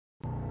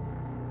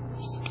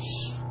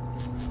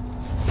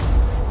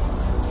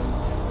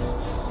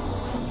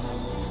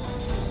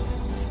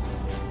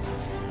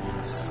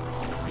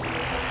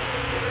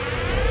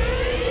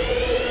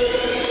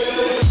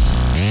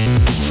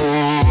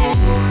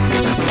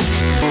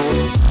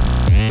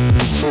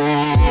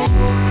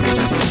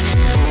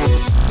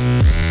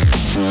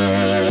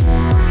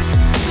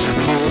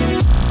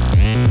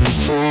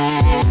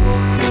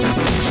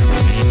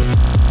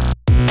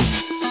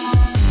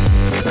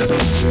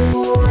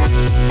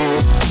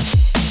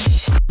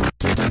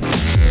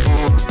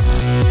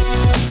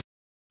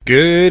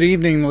Good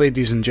evening,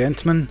 ladies and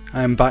gentlemen.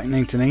 I'm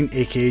Back99,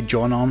 aka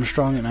John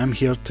Armstrong, and I'm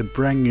here to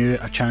bring you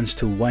a chance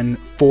to win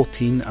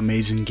 14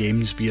 amazing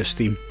games via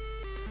Steam.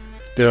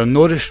 There are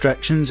no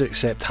restrictions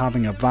except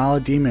having a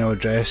valid email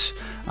address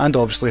and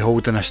obviously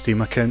holding a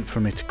Steam account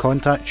for me to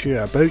contact you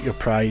about your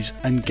prize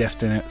and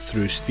gifting it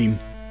through Steam.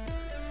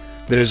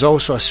 There is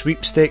also a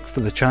sweepstake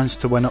for the chance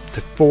to win up to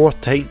 4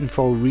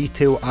 Titanfall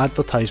retail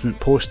advertisement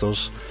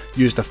posters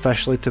used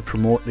officially to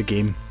promote the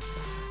game.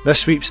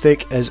 This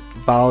sweepstake is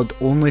valid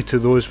only to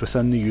those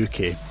within the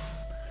UK.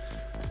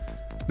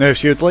 Now,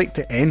 if you'd like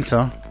to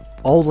enter,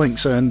 all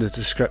links are in the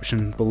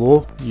description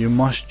below. You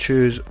must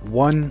choose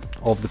one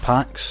of the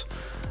packs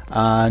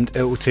and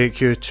it will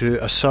take you to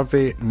a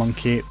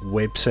SurveyMonkey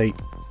website.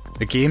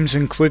 The games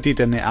included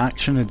in the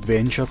Action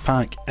Adventure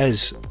pack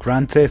is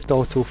Grand Theft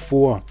Auto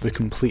 4 The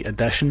Complete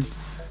Edition,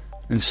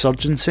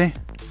 Insurgency,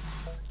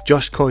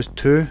 Just Cause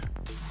 2,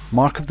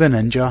 Mark of the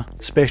Ninja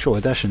Special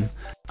Edition,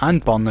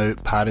 and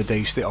Burnout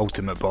Paradise The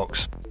Ultimate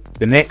Box.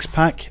 The next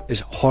pack is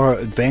Horror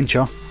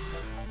Adventure,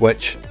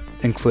 which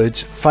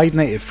includes Five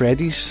Nights at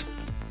Freddy's,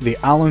 the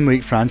Alan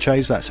Wake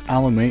franchise, that's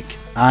Alan Wake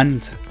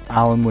and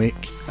Alan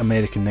Wake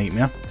American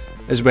Nightmare,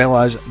 as well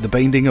as The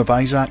Binding of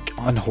Isaac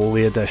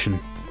Unholy Edition.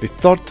 The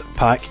third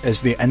pack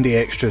is the Indie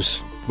Extras,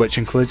 which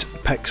includes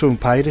Pixel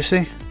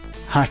Piracy,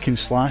 Hack and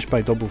Slash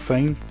by Double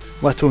Fine,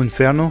 Little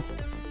Inferno,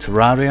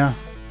 Terraria,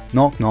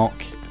 Knock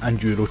Knock,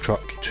 and Euro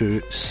Truck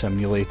 2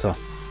 Simulator.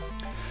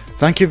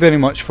 Thank you very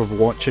much for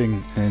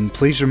watching, and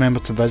please remember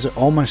to visit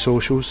all my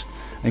socials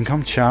and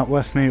come chat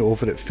with me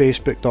over at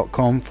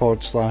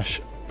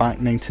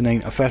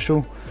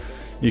facebook.com/back99official.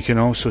 You can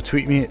also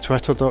tweet me at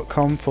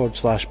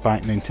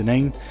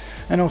twitter.com/back99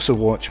 and also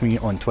watch me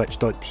on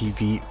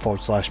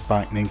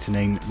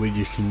twitch.tv/back99, where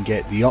you can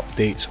get the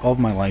updates of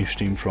my live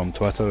stream from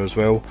Twitter as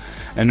well.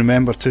 And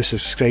remember to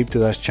subscribe to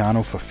this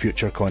channel for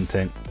future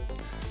content.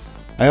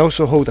 I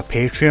also hold a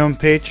Patreon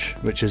page,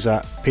 which is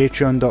at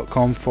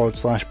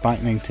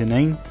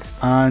patreon.com/back99,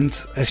 and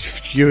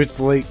if you would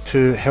like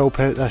to help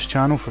out this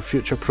channel for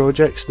future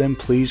projects, then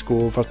please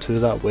go over to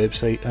that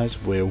website as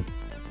well.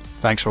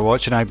 Thanks for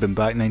watching. I've been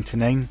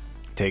Back99.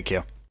 Take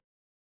care.